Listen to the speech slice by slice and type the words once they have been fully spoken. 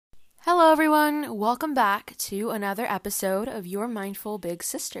Hello, everyone. Welcome back to another episode of Your Mindful Big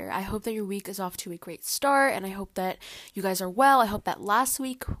Sister. I hope that your week is off to a great start, and I hope that you guys are well. I hope that last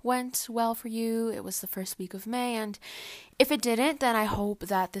week went well for you. It was the first week of May, and if it didn't, then I hope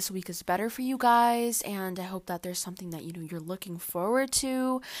that this week is better for you guys, and I hope that there's something that you're looking forward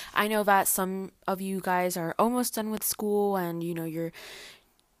to. I know that some of you guys are almost done with school, and you're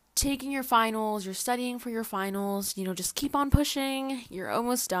taking your finals, you're studying for your finals, just keep on pushing. You're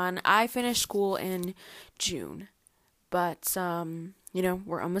almost done. I finished school in June, but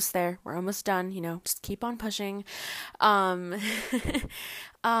we're almost there. We're almost done, just keep on pushing.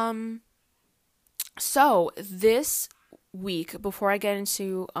 So this week, before I get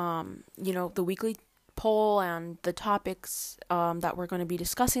into the weekly poll and the topics that we're going to be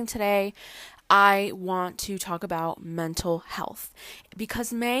discussing today, I want to talk about mental health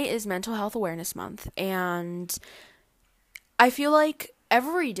because May is Mental Health Awareness Month, and I feel like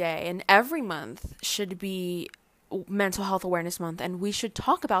every day and every month should be Mental Health Awareness Month, and we should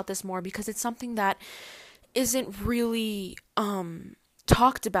talk about this more because it's something that isn't really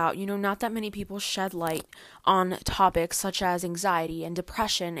talked about. Not that many people shed light on topics such as anxiety and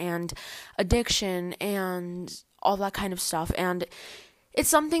depression and addiction and all that kind of stuff, and it's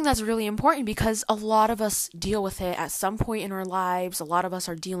something that's really important because a lot of us deal with it at some point in our lives. A lot of us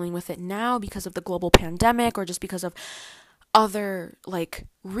are dealing with it now because of the global pandemic or just because of other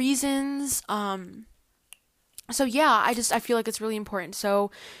reasons. So yeah, I feel like it's really important.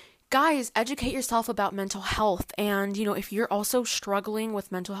 So guys, educate yourself about mental health, and if you're also struggling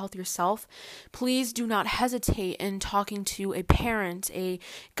with mental health yourself, please do not hesitate in talking to a parent, a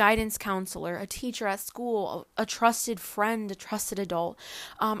guidance counselor, a teacher at school, a trusted friend, a trusted adult.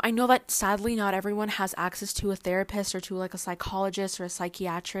 I know that sadly not everyone has access to a therapist or to a psychologist or a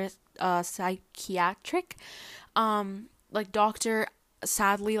psychiatric doctor.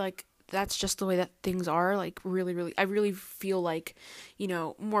 Sadly, that's just the way that things are. I really feel like,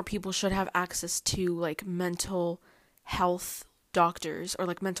 more people should have access to mental health doctors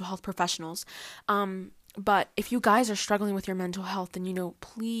or mental health professionals. But if you guys are struggling with your mental health, then,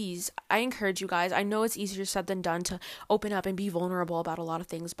 please, I encourage you guys. I know it's easier said than done to open up and be vulnerable about a lot of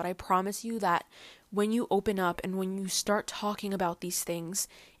things, but I promise you that when you open up and when you start talking about these things,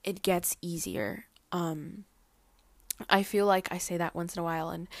 it gets easier. I feel like I say that once in a while,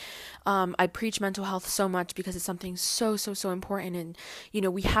 and I preach mental health so much because it's something so important, and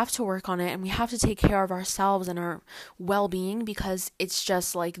we have to work on it, and we have to take care of ourselves and our well-being because it's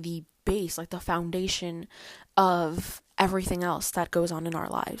just the base, the foundation of everything else that goes on in our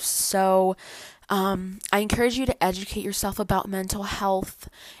lives. So I encourage you to educate yourself about mental health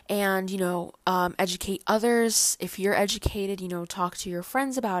and, educate others. If you're educated, talk to your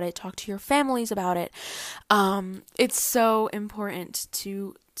friends about it, talk to your families about it. It's so important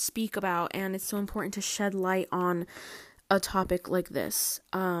to speak about, and it's so important to shed light on a topic like this.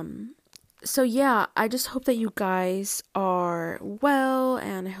 So yeah, I just hope that you guys are well,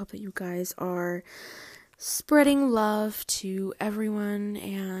 and I hope that you guys are spreading love to everyone,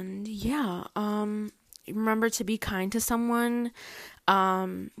 and yeah, remember to be kind to someone,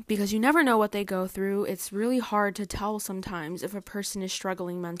 because you never know what they go through. It's really hard to tell sometimes if a person is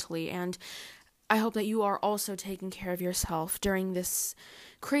struggling mentally, and I hope that you are also taking care of yourself during this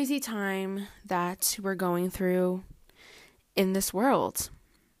crazy time that we're going through in this world.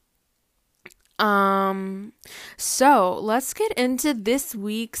 So let's get into this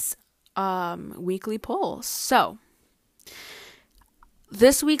week's weekly poll. So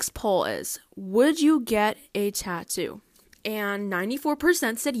this week's poll is, would you get a tattoo? And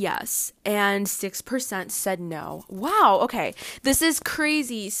 94% said yes, and 6% said no. Wow, okay. This is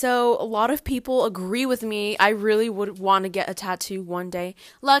crazy. So a lot of people agree with me. I really would want to get a tattoo one day.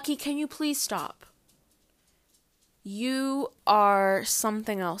 Lucky, can you please stop? You are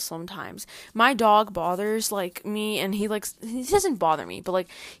something else sometimes. My dog bothers me, and he doesn't bother me, but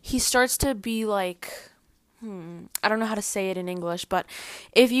he starts to be I don't know how to say it in English, but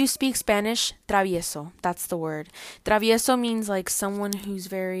if you speak Spanish, travieso, that's the word. Travieso means someone who's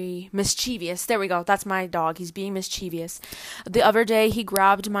very mischievous. There we go. That's my dog. He's being mischievous. The other day, he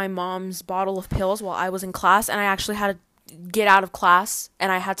grabbed my mom's bottle of pills while I was in class, and I actually had to get out of class,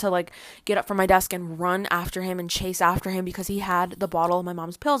 and I had to get up from my desk and run after him and chase after him because he had the bottle of my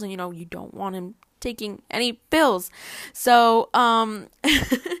mom's pills, and you don't want him taking any pills. So I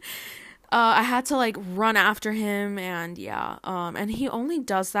had to run after him, and yeah, and he only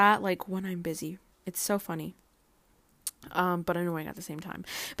does that when I'm busy. It's so funny. But annoying at the same time.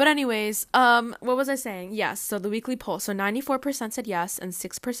 But anyways, what was I saying? Yes, so the weekly poll. So 94% said yes and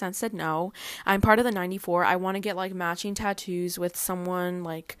 6% said no. I'm part of the 94. I want to get like matching tattoos with someone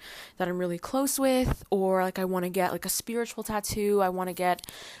like that I'm really close with, or like I want to get like a spiritual tattoo. I want to get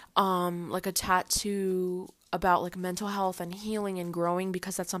like a tattoo about like mental health and healing and growing,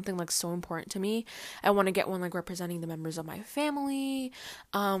 because that's something like so important to me. I want to get one like representing the members of my family,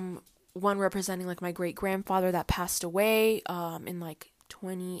 one representing like my great grandfather that passed away in like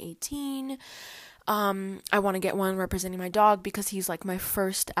 2018. I want to get one representing my dog because he's like my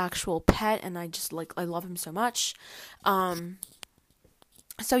first actual pet, and I just like I love him so much.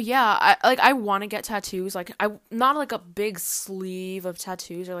 So yeah, I want to get tattoos. Like I not like a big sleeve of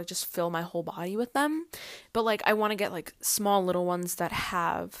tattoos or like just fill my whole body with them, but like I want to get like small little ones that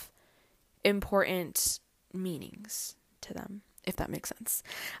have important meanings to them, if that makes sense.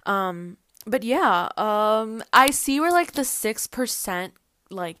 But yeah, I see where like the 6%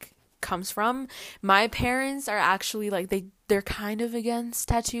 like comes from. My parents are actually like they're kind of against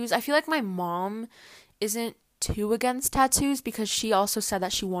tattoos. I feel like my mom isn't too against tattoos because she also said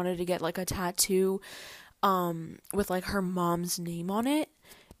that she wanted to get like a tattoo with like her mom's name on it.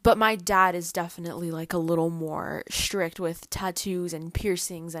 But my dad is definitely like a little more strict with tattoos and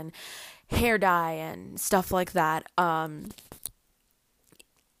piercings and hair dye and stuff like that.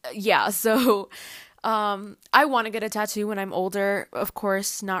 Yeah, so I want to get a tattoo when I'm older. Of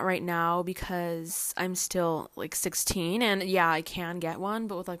course, not right now because I'm still like 16, and yeah, I can get one,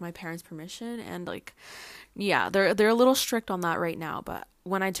 but with like my parents' permission, and like yeah, they're a little strict on that right now, but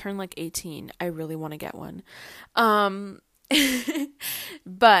when I turn like 18, I really want to get one.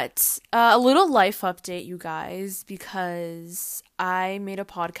 But a little life update, you guys, because I made a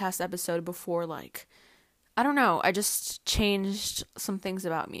podcast episode before, like I don't know, I just changed some things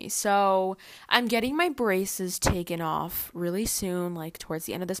about me. So I'm getting my braces taken off really soon, like towards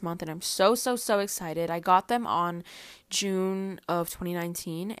the end of this month, and I'm so excited. I got them on June of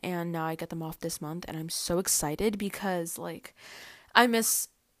 2019, and now I get them off this month, and I'm so excited because like I miss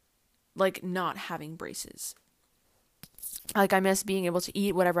like not having braces. Like I miss being able to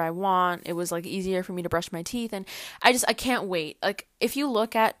eat whatever I want. It was like easier for me to brush my teeth, and I can't wait. Like if you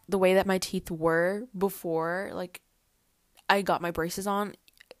look at the way that my teeth were before like I got my braces on,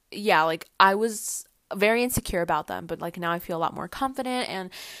 yeah, like I was very insecure about them, but like now I feel a lot more confident, and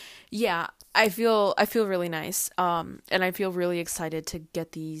yeah, I feel really nice. And I feel really excited to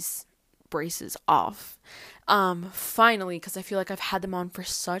get these braces off. Finally, because I feel like I've had them on for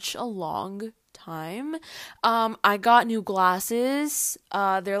such a long time. I got new glasses.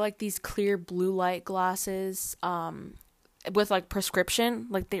 They're like these clear blue light glasses. With like prescription,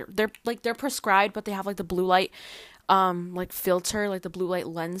 like they're prescribed, but they have like the blue light like filter, like the blue light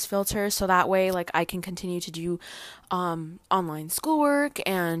lens filter, so that way like I can continue to do online schoolwork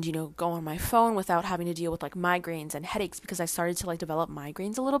and go on my phone without having to deal with like migraines and headaches, because I started to like develop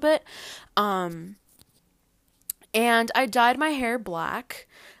migraines a little bit. And I dyed my hair black.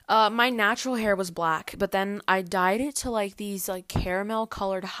 My natural hair was black, but then I dyed it to like these like caramel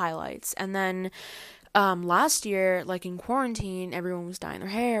colored highlights, and then last year, like in quarantine, everyone was dyeing their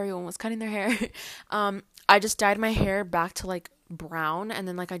hair, everyone was cutting their hair. I just dyed my hair back to like brown, and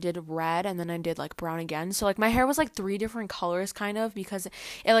then like I did red, and then I did like brown again. So like my hair was like 3 different colors kind of, because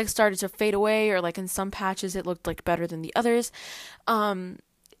it like started to fade away, or like in some patches it looked like better than the others.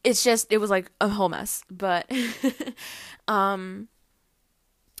 It was like a whole mess, but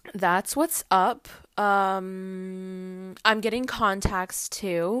that's what's up. I'm getting contacts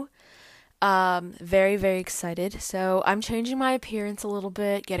too. Very, very excited. So I'm changing my appearance a little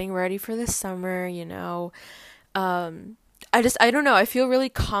bit, getting ready for the summer, I don't know. I feel really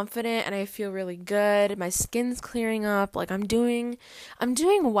confident and I feel really good. My skin's clearing up. Like I'm doing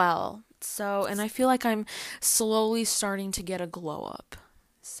well. So, and I feel like I'm slowly starting to get a glow up.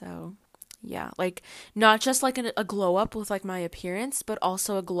 So, yeah, like not just like a glow up with like my appearance, but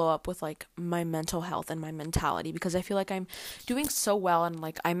also a glow up with like my mental health and my mentality, because I feel like I'm doing so well, and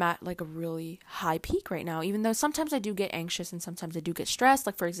like I'm at like a really high peak right now, even though sometimes I do get anxious and sometimes I do get stressed.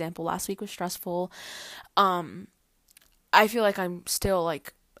 Like for example, last week was stressful. I feel like I'm still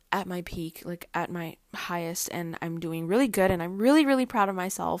like at my peak, like at my highest, and I'm doing really good, and I'm really, really proud of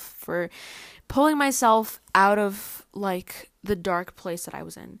myself for pulling myself out of like the dark place that I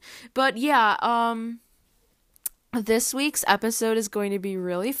was in. But yeah, this week's episode is going to be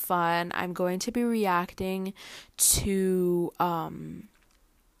really fun. I'm going to be reacting to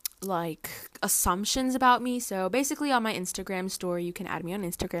like assumptions about me. So basically on my Instagram story, you can add me on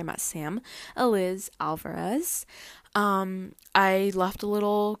Instagram at Sam Eliz Alvarez. I left a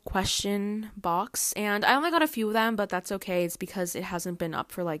little question box, and I only got a few of them, but that's okay. It's because it hasn't been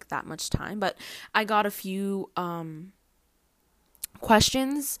up for like that much time, but I got a few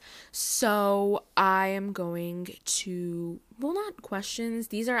questions. So I am going to, well, not questions,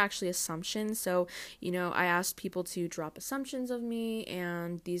 these are actually assumptions. So, I asked people to drop assumptions of me,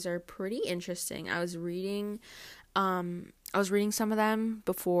 and these are pretty interesting. I was reading some of them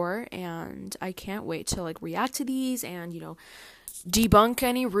before, and I can't wait to like react to these and, debunk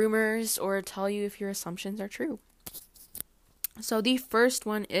any rumors or tell you if your assumptions are true. So the first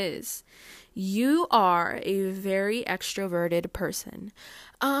one is, you are a very extroverted person.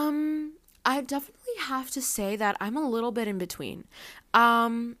 I definitely have to say that I'm a little bit in between.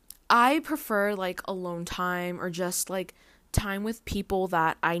 I prefer like alone time, or just like time with people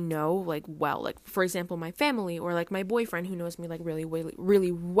that I know like well, like for example my family, or like my boyfriend who knows me like really really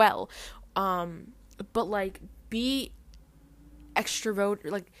really well. But like be extrovert,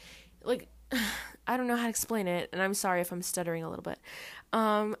 like I don't know how to explain it, and I'm sorry if I'm stuttering a little bit.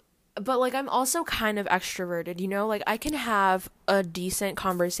 But like I'm also kind of extroverted, like I can have a decent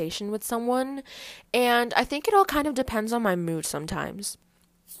conversation with someone, and I think it all kind of depends on my mood sometimes.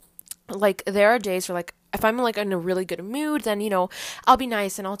 Like there are days where like if I'm like in a really good mood, then I'll be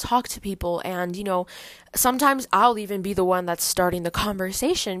nice and I'll talk to people, and sometimes I'll even be the one that's starting the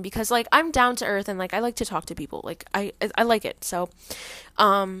conversation, because like I'm down to earth and like I like to talk to people. Like I like it. So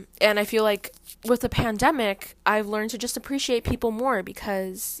and I feel like with the pandemic, I've learned to just appreciate people more,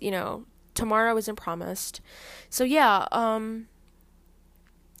 because tomorrow isn't promised. So yeah,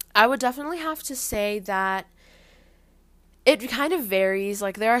 I would definitely have to say that it kind of varies.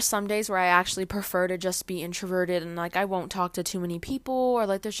 Like there are some days where I actually prefer to just be introverted, and like I won't talk to too many people, or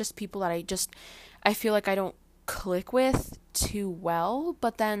like there's just people that I feel like I don't click with too well.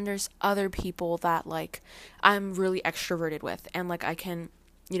 But then there's other people that like I'm really extroverted with, and like I can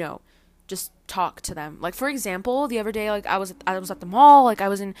just talk to them. Like for example, the other day, like I was at the mall, like I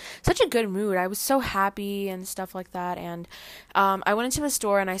was in such a good mood, I was so happy and stuff like that, and I went into a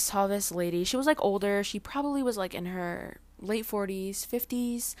store and I saw this lady. She was like older, she probably was like in her late 40s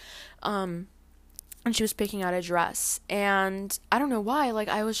 50s, and she was picking out a dress, and I don't know why, like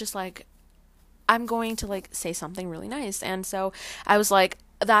I was just like, I'm going to like say something really nice, and so I was like,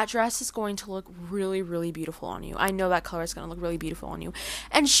 that dress is going to look really, really beautiful on you. I know that color is going to look really beautiful on you.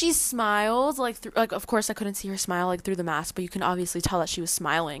 And she smiled, like, like, of course I couldn't see her smile, like, through the mask, but you can obviously tell that she was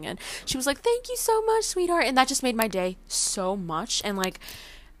smiling, and she was like, thank you so much, sweetheart, and that just made my day so much. And, like,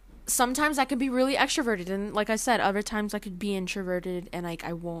 sometimes I could be really extroverted, and, like I said, other times I could be introverted, and, like,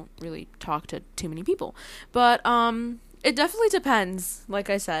 I won't really talk to too many people. But, it definitely depends, like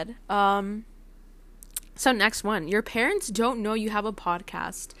I said. So next one, your parents don't know you have a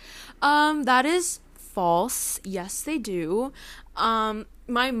podcast. That is false. Yes, they do.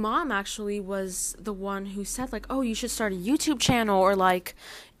 My mom actually was the one who said like, oh, you should start a YouTube channel, or like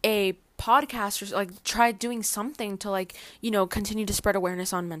a podcast, or like try doing something to like, continue to spread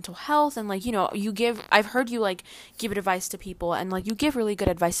awareness on mental health, and like, I've heard you like give advice to people, and like you give really good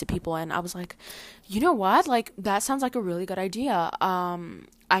advice to people, and I was like, you know what, like that sounds like a really good idea.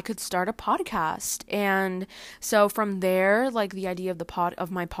 I could start a podcast. And so from there, like the idea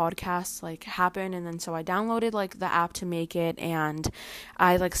of my podcast like happened, and then so I downloaded like the app to make it, and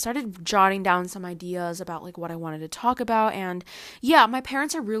I like started jotting down some ideas about like what I wanted to talk about. And yeah, my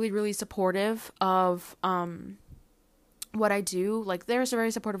parents are really, really supportive of what I do. Like they're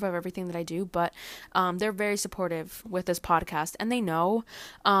very supportive of everything that I do, but they're very supportive with this podcast, and they know.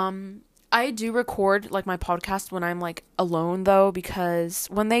 I do record like my podcast when I'm like alone though, because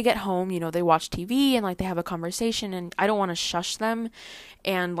when they get home, they watch TV and like they have a conversation, and I don't want to shush them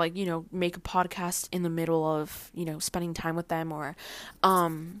and like, make a podcast in the middle of, spending time with them, or, tell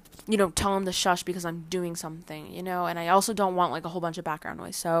them to shush because I'm doing something, and I also don't want like a whole bunch of background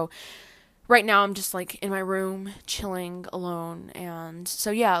noise. So right now I'm just like in my room chilling alone, and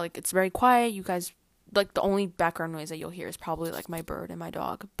so yeah, like it's very quiet. You guys, like the only background noise that you'll hear is probably like my bird and my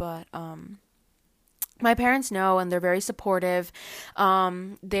dog, but my parents know, and they're very supportive.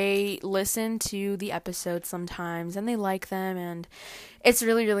 They listen to the episodes sometimes, and they like them, and it's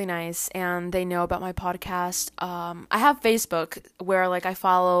really, really nice. And they know about my podcast. I have Facebook where like I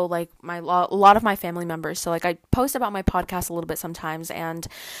follow like a lot of my family members, so like I post about my podcast a little bit sometimes, and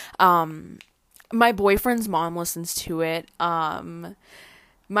my boyfriend's mom listens to it.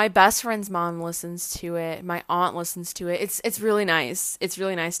 My best friend's mom listens to it. My aunt listens to it. It's really nice. It's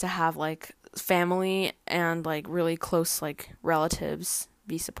really nice to have like family and like really close like relatives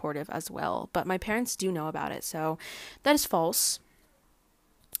be supportive as well. But my parents do know about it, so that is false.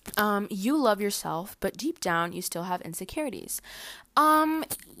 You love yourself, but deep down you still have insecurities. I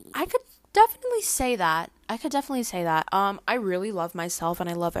could definitely say that. I really love myself, and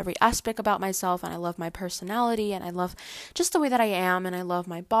I love every aspect about myself, and I love my personality, and I love just the way that I am, and I love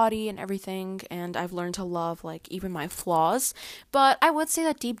my body and everything, and I've learned to love, like, even my flaws. But I would say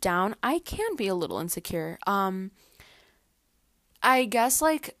that deep down, I can be a little insecure. I guess,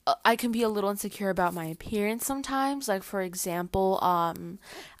 like, I can be a little insecure about my appearance sometimes. Like, for example,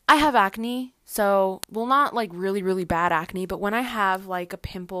 I have acne. So, well, not, like, really, really bad acne, but when I have, like, a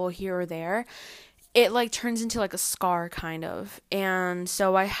pimple here or there, it, like, turns into, like, a scar, kind of. And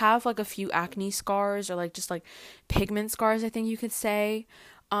so I have, like, a few acne scars, or, like, just, like, pigment scars, I think you could say.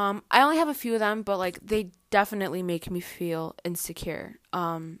 I only have a few of them, but, like, they definitely make me feel insecure.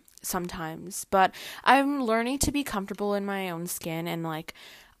 Sometimes, but I'm learning to be comfortable in my own skin, and like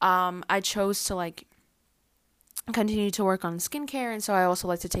I chose to like continue to work on skincare, and so I also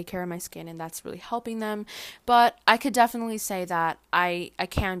like to take care of my skin, and that's really helping them. But I could definitely say that I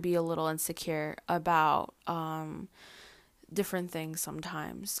can be a little insecure about different things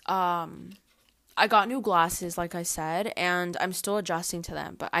sometimes. I got new glasses, like I said, and I'm still adjusting to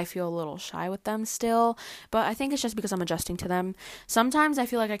them, but I feel a little shy with them still. But I think it's just because I'm adjusting to them. Sometimes I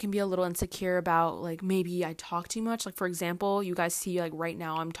feel like I can be a little insecure about, like, maybe I talk too much. Like, for example, you guys see, like, right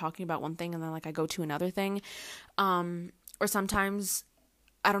now I'm talking about one thing and then, like, I go to another thing. Or sometimes,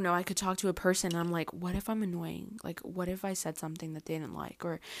 I don't know, I could talk to a person and I'm like, what if I'm annoying? Like, what if I said something that they didn't like?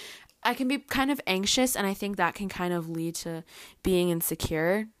 Or I can be kind of anxious, and I think that can kind of lead to being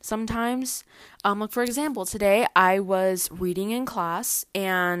insecure sometimes. Like, for example, today I was reading in class,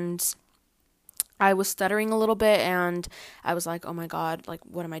 and I was stuttering a little bit, and I was like, oh my god, like,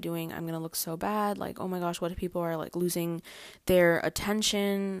 what am I doing? I'm gonna look so bad. Like, oh my gosh, what if people are, like, losing their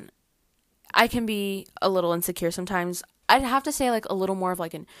attention? I can be a little insecure sometimes. I'd have to say, like, a little more of,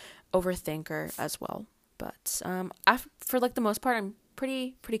 like, an overthinker as well. But for, like, the most part, I'm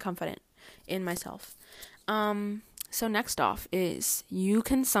pretty confident in myself. So next off is, you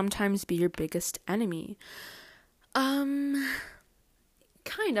can sometimes be your biggest enemy. Kind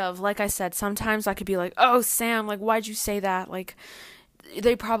of, like I said, sometimes I could be like, oh, Sam, like, why'd you say that? Like,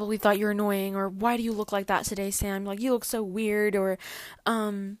 they probably thought you're annoying, or why do you look like that today, Sam? Like, you look so weird, or,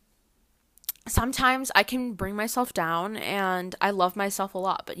 sometimes I can bring myself down, and I love myself a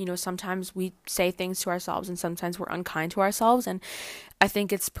lot, but, you know, sometimes we say things to ourselves, and sometimes we're unkind to ourselves, and I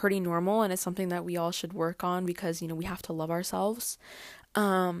think it's pretty normal, and it's something that we all should work on, because, you know, we have to love ourselves.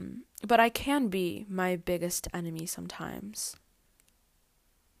 But I can be my biggest enemy sometimes.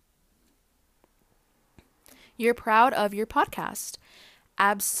 You're proud of your podcast.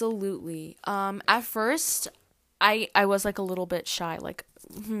 Absolutely. At first, I was, like, a little bit shy, like,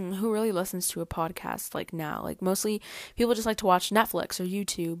 who really listens to a podcast, like, now? Like, mostly people just like to watch Netflix or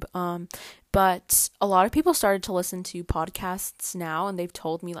YouTube. But a lot of people started to listen to podcasts now, and they've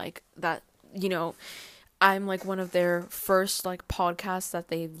told me, like, that, you know, I'm, like, one of their first, like, podcasts that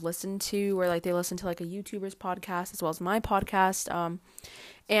they've listened to, or, like, they listen to, like, a YouTuber's podcast as well as my podcast.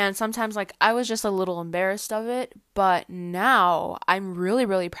 And sometimes, like, I was just a little embarrassed of it, but now I'm really,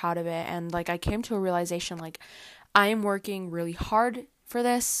 really proud of it. And, like, I came to a realization, like, I am working really hard for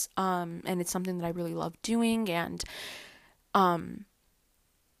this, and it's something that I really love doing. And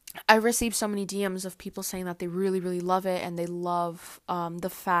I received so many DMs of people saying that they really, really love it, and they love the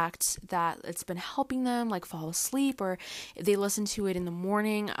fact that it's been helping them, like, fall asleep, or if they listen to it in the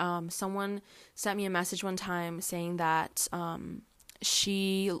morning. Someone sent me a message one time saying that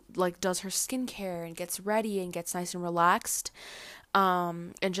she, like, does her skincare and gets ready and gets nice and relaxed,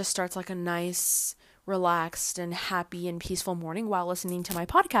 and just starts, like, a nice, relaxed and happy and peaceful morning while listening to my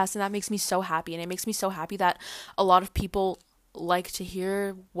podcast. And that makes me so happy, and it makes me so happy that a lot of people like to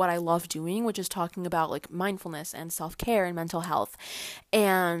hear what I love doing, which is talking about, like, mindfulness and self-care and mental health.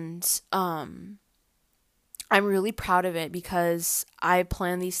 And I'm really proud of it, because I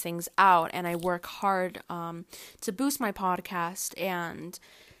plan these things out and I work hard to boost my podcast, and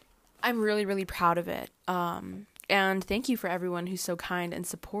I'm really, really proud of it. And thank you for everyone who's so kind and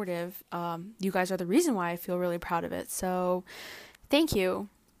supportive. You guys are the reason why I feel really proud of it. So thank you.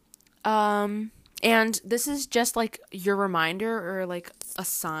 And this is just, like, your reminder, or, like, a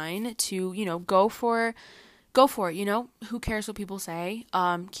sign to, you know, go for it, you know? Who cares what people say?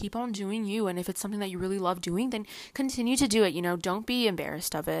 Keep on doing you. And if it's something that you really love doing, then continue to do it, you know? Don't be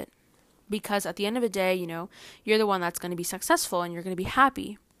embarrassed of it, because at the end of the day, you know, you're the one that's going to be successful, and you're going to be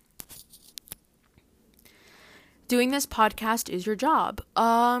happy. Doing this podcast is your job.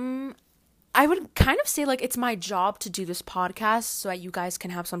 I would kind of say, like, it's my job to do this podcast so that you guys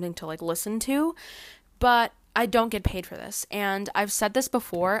can have something to, like, listen to. But I don't get paid for this. And I've said this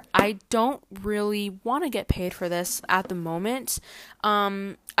before, I don't really want to get paid for this at the moment.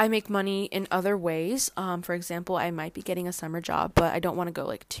 I make money in other ways. For example, I might be getting a summer job, but I don't want to go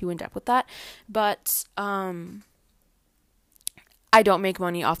like too in depth with that. But I don't make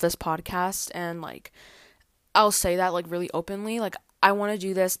money off this podcast, and like I'll say that like really openly. Like I want to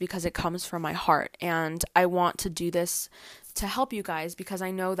do this because it comes from my heart, and I want to do this to help you guys, because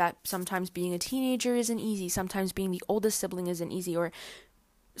I know that sometimes being a teenager isn't easy. Sometimes being the oldest sibling isn't easy, or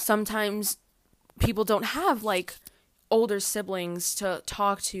sometimes people don't have like older siblings to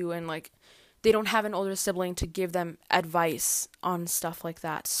talk to, and like they don't have an older sibling to give them advice on stuff like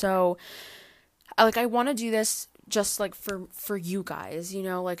that. So I want to do this just like for you guys, you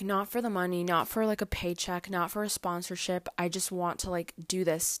know, like not for the money, not for like a paycheck, not for a sponsorship. I just want to like do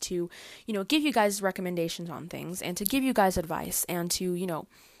this to, you know, give you guys recommendations on things, and to give you guys advice, and to, you know,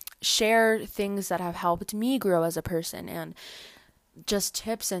 share things that have helped me grow as a person, and just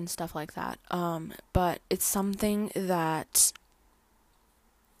tips and stuff like that. But it's something that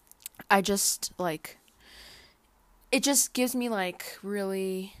I just like, it just gives me like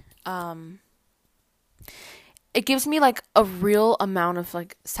really, it gives me like a real amount of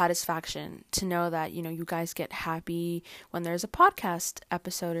like satisfaction to know that, you know, you guys get happy when there's a podcast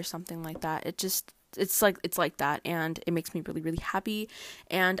episode or something like that. It's like that, and it makes me really, really happy.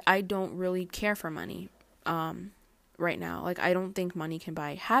 And I don't really care for money right now. Like I don't think money can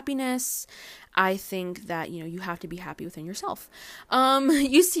buy happiness. I think that, you know, you have to be happy within yourself.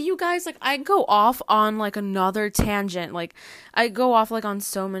 You see, you guys, like I go off on like another tangent. Like I go off like on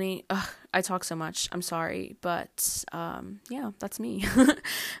so many I talk so much. I'm sorry, but yeah, that's me.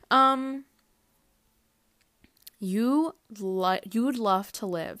 You would love to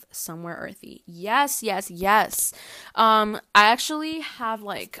live somewhere earthy. Yes. I actually have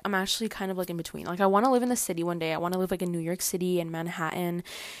like, I'm actually kind of like in between. Like I want to live in the city one day. I want to live like in New York City and Manhattan.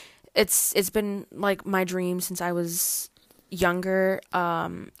 It's been like my dream since I was younger.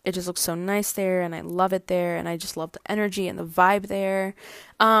 It just looks so nice there, and I love it there, and I just love the energy and the vibe there.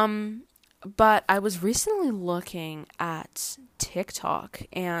 But I was recently looking at TikTok,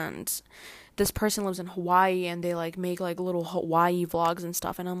 and this person lives in Hawaii, and they like make like little Hawaii vlogs and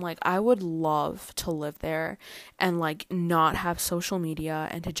stuff, and I'm like, I would love to live there and like not have social media,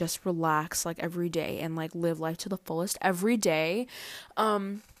 and to just relax like every day, and like live life to the fullest every day.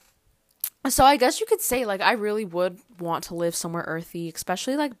 So I guess you could say like I really would want to live somewhere earthy,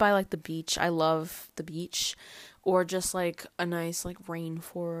 especially like by like the beach. I love the beach. Or just like a nice like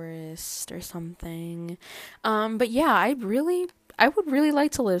rainforest or something. But yeah, I would really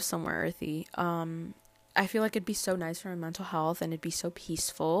like to live somewhere earthy. I feel like it'd be so nice for my mental health, and it'd be so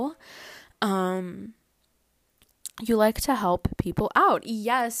peaceful. You like to help people out.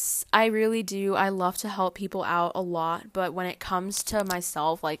 Yes, I really do. I love to help people out a lot, but when it comes to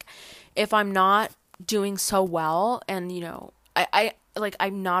myself, like if I'm not doing so well, and you know, I like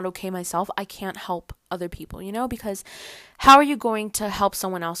I'm not okay myself, I can't help other people, you know, because how are you going to help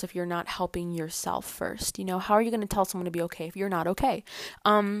someone else if you're not helping yourself first? You know, how are you going to tell someone to be okay if you're not okay?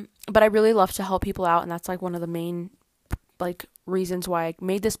 But I really love to help people out, and that's like one of the main like reasons why I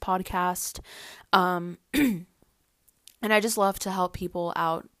made this podcast. And I just love to help people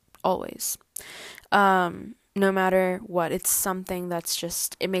out always. No matter what, it's something that's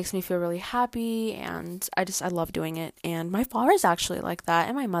just, it makes me feel really happy, and I love doing it. And my father's actually like that,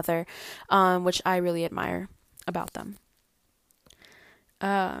 and my mother, which I really admire about them.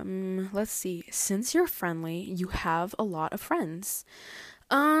 Let's see. Since you're friendly, you have a lot of friends.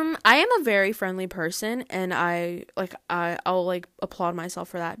 I am a very friendly person, and I'll like applaud myself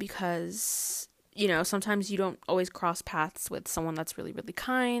for that, because you know, sometimes you don't always cross paths with someone that's really, really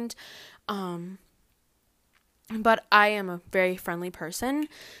kind. But I am a very friendly person.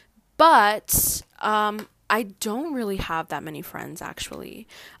 But I don't really have that many friends, actually.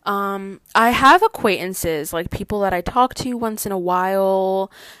 I have acquaintances, like people that I talk to once in a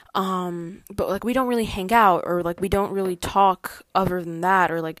while. But like we don't really hang out, or like we don't really talk other than that,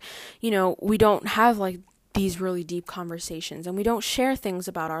 or like, you know, we don't have like these really deep conversations, and we don't share things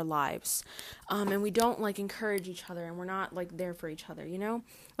about our lives, and we don't like encourage each other, and we're not like there for each other, you know.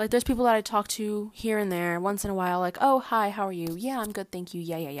 Like there's people that I talk to here and there once in a while, like, oh hi, how are you? Yeah, I'm good, thank you.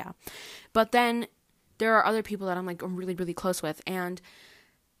 Yeah. But then there are other people that I'm really, really close with, and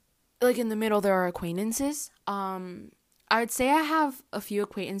like in the middle there are acquaintances. I'd say I have a few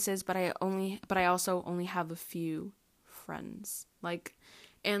acquaintances, but I also only have a few friends, like,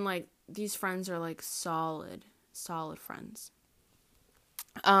 and like these friends are like solid friends.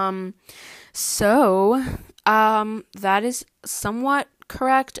 So that is somewhat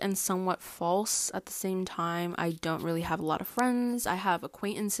correct and somewhat false at the same time. I don't really have a lot of friends. I have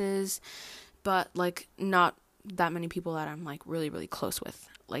acquaintances, but like not that many people that I'm like really, really close with.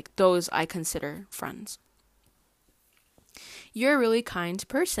 Like those I consider friends. You're a really kind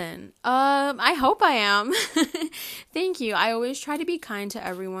person. I hope I am. Thank you. I always try to be kind to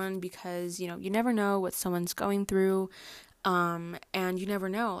everyone because, you know, you never know what someone's going through. And you never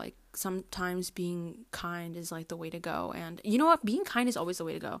know, like, sometimes being kind is like the way to go. And you know what? Being kind is always the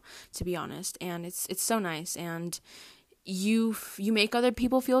way to go, to be honest. And it's so nice. And you make other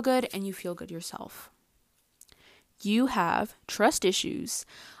people feel good and you feel good yourself. You have trust issues.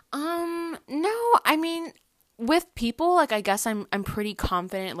 No, I mean, with people, like, I guess I'm pretty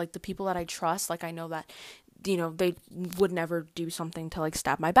confident, like, the people that I trust, like, I know that, you know, they would never do something to, like,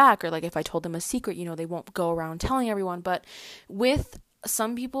 stab my back, or, like, if I told them a secret, you know, they won't go around telling everyone, but with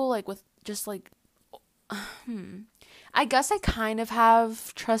some people, like, with just, like, I guess I kind of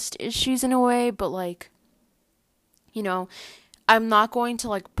have trust issues in a way, but, like, you know, I'm not going to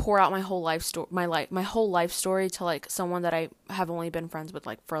like pour out my whole life story, my whole life story to like someone that I have only been friends with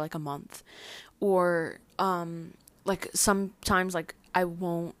like for like a month, or like sometimes like I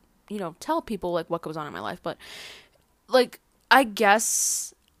won't, you know, tell people like what goes on in my life, but like I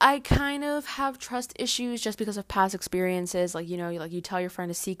guess I kind of have trust issues just because of past experiences. Like, you know, like you tell your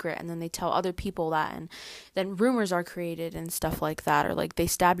friend a secret and then they tell other people that, and then rumors are created and stuff like that, or like they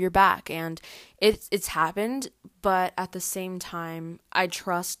stab your back, and it's happened. But at the same time, I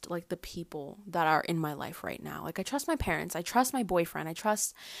trust like the people that are in my life right now. Like I trust my parents, I trust my boyfriend, I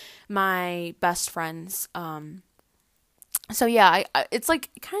trust my best friends. So yeah, I it's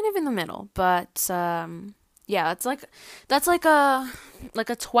like kind of in the middle, but yeah, that's like a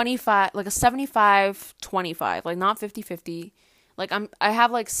 25, like a 75-25, like not 50-50. Like I have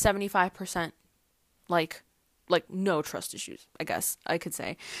like 75% like no trust issues, I guess I could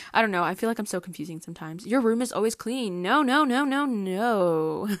say. I don't know. I feel like I'm so confusing sometimes. Your room is always clean. No, no, no, no,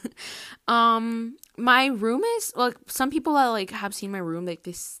 no. My room is like, some people that like have seen my room, like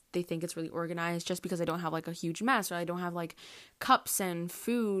they think it's really organized just because I don't have like a huge mess, or I don't have like cups and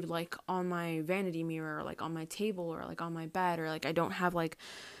food like on my vanity mirror, or like on my table, or like on my bed, or like I don't have like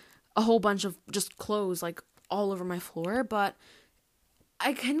a whole bunch of just clothes like all over my floor. But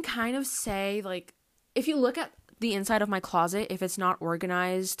I can kind of say, like, if you look at the inside of my closet, if it's not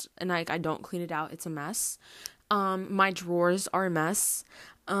organized and like I don't clean it out, it's a mess. My drawers are a mess.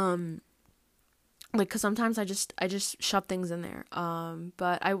 Like, cause sometimes I just shove things in there.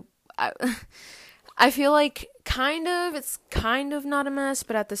 But I I feel like it's kind of not a mess,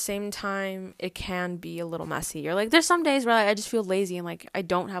 but at the same time it can be a little messy. Or like there's some days where I just feel lazy and like I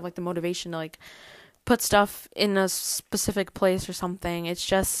don't have like the motivation to like put stuff in a specific place or something. It's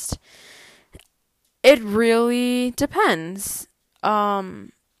just, it really depends.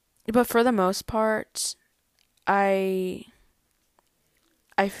 But for the most part, I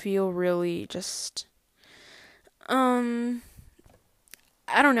feel really just, I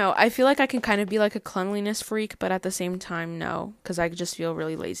don't know. I feel like I can kind of be like a cleanliness freak, but at the same time, no, because I just feel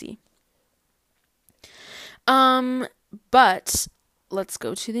really lazy. But let's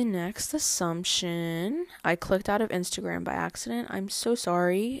go to the next assumption. I clicked out of Instagram by accident. I'm so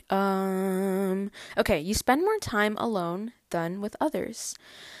sorry. Okay, you spend more time alone than with others.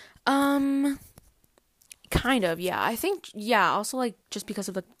 Kind of, yeah. I think, yeah, also, like, just because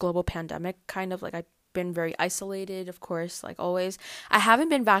of the global pandemic, kind of, like, I've been very isolated, of course, like always. I haven't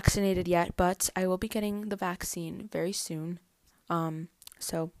been vaccinated yet, but I will be getting the vaccine very soon.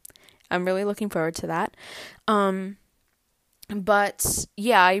 So I'm really looking forward to that. But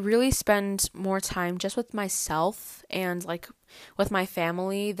yeah, I really spend more time just with myself and like with my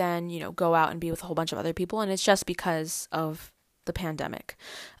family than, you know, go out and be with a whole bunch of other people. And it's just because of the pandemic.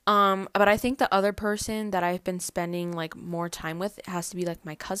 But I think the other person that I've been spending like more time with has to be like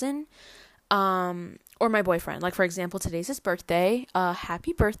my cousin, or my boyfriend. Like, for example, today's his birthday.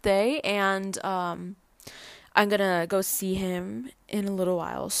 Happy birthday. And, I'm gonna go see him in a little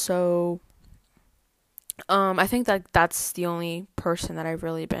while. So, I think that that's the only person that I've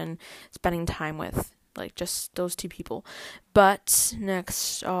really been spending time with, like just those two people. But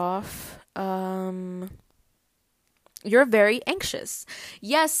next off, you're very anxious.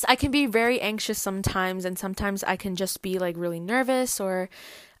 Yes, I can be very anxious sometimes, and sometimes I can just be like really nervous, or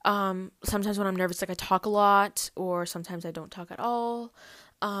sometimes when I'm nervous, like I talk a lot, or sometimes I don't talk at all.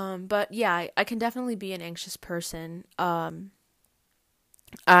 But yeah, I can definitely be an anxious person.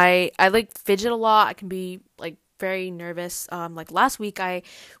 I like fidget a lot. I can be like very nervous. Like last week I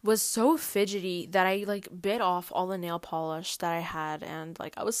was so fidgety that I like bit off all the nail polish that I had, and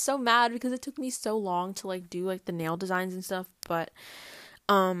like I was so mad because it took me so long to like do like the nail designs and stuff. But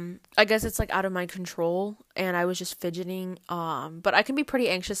I guess it's like out of my control and I was just fidgeting. But I can be pretty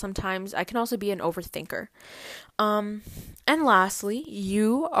anxious sometimes. I can also be an overthinker. And lastly,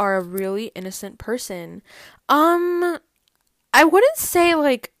 you are a really innocent person. I wouldn't say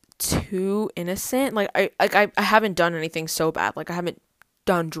like too innocent. Like I haven't done anything so bad. Like I haven't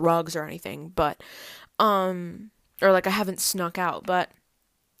done drugs or anything, but or like I haven't snuck out, but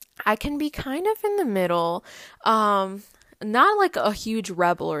I can be kind of in the middle. Not like a huge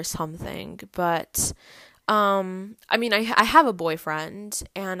rebel or something, but I mean I have a boyfriend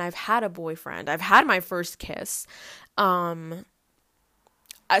and I've had a boyfriend. I've had my first kiss.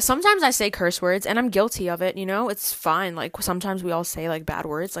 Sometimes I say curse words and I'm guilty of it, you know? It's fine. Like sometimes we all say like bad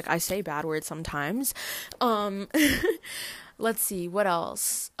words. Like I say bad words sometimes. Let's see, what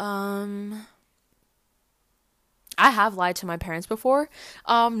else? I have lied to my parents before.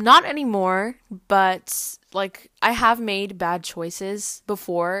 Not anymore, but like I have made bad choices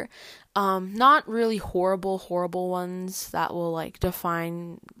before. Not really horrible ones that will like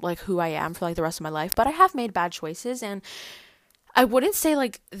define like who I am for like the rest of my life, but I have made bad choices, and I wouldn't say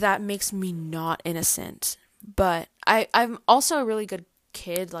like that makes me not innocent, but I'm also a really good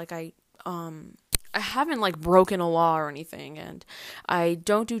kid. Like I haven't like broken a law or anything, and I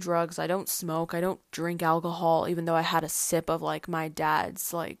don't do drugs, I don't smoke, I don't drink alcohol, even though I had a sip of like my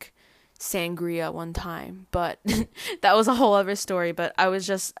dad's like sangria one time, but that was a whole other story. But I was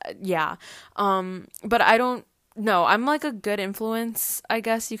just yeah. But I don't know, I'm like a good influence, I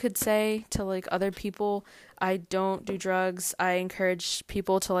guess you could say, to like other people. I don't do drugs. I encourage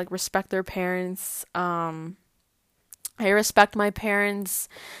people to like respect their parents. I respect my parents.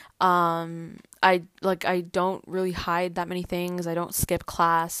 I don't really hide that many things. I don't skip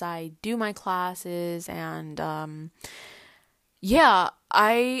class. I do my classes, and yeah,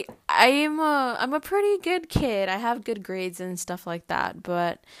 I'm a pretty good kid. I have good grades and stuff like that.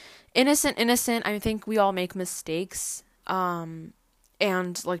 But innocent. I think we all make mistakes.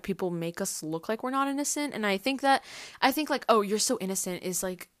 And like people make us look like we're not innocent, and I think like, oh, you're so innocent is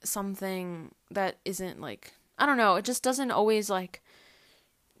like something that isn't like, I don't know, it just doesn't always like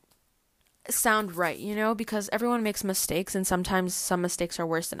sound right, you know, because everyone makes mistakes, and sometimes some mistakes are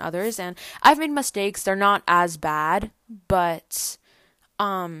worse than others, and I've made mistakes. They're not as bad, but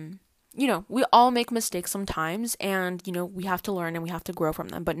you know, we all make mistakes sometimes, and you know, we have to learn and we have to grow from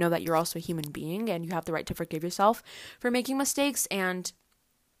them, but know that you're also a human being and you have the right to forgive yourself for making mistakes. And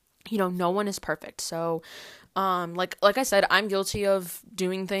you know, no one is perfect. So like I said, I'm guilty of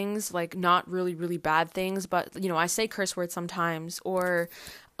doing things like not really bad things, but you know, I say curse words sometimes, or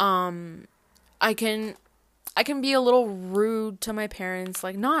I can be a little rude to my parents,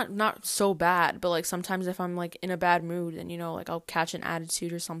 like not so bad, but like sometimes if I'm like in a bad mood, and you know, like I'll catch an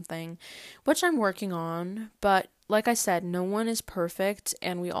attitude or something, which I'm working on. But like I said, no one is perfect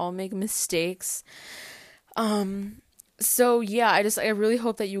and we all make mistakes. So yeah, I really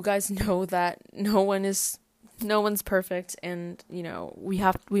hope that you guys know that no one's perfect, and you know,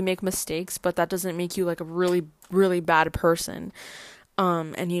 we make mistakes, but that doesn't make you like a really bad person.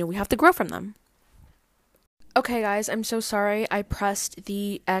 And you know, we have to grow from them. Okay guys, I'm so sorry. I pressed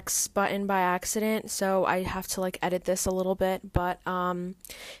the X button by accident, so I have to like edit this a little bit, but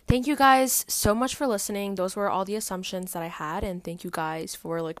thank you guys so much for listening. Those were all the assumptions that I had, and thank you guys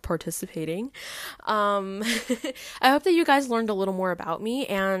for like participating. I hope that you guys learned a little more about me,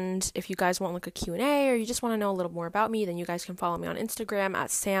 and if you guys want like a Q&A or you just want to know a little more about me, then you guys can follow me on Instagram at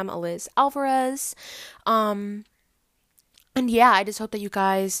SamElizAlvarez. And yeah, I just hope that you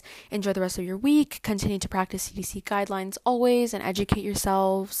guys enjoy the rest of your week, continue to practice CDC guidelines always, and educate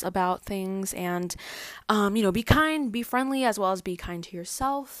yourselves about things, and, you know, be kind, be friendly, as well as be kind to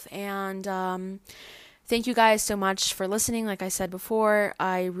yourself. And thank you guys so much for listening. Like I said before,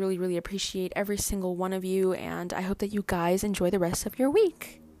 I really appreciate every single one of you, and I hope that you guys enjoy the rest of your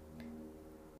week.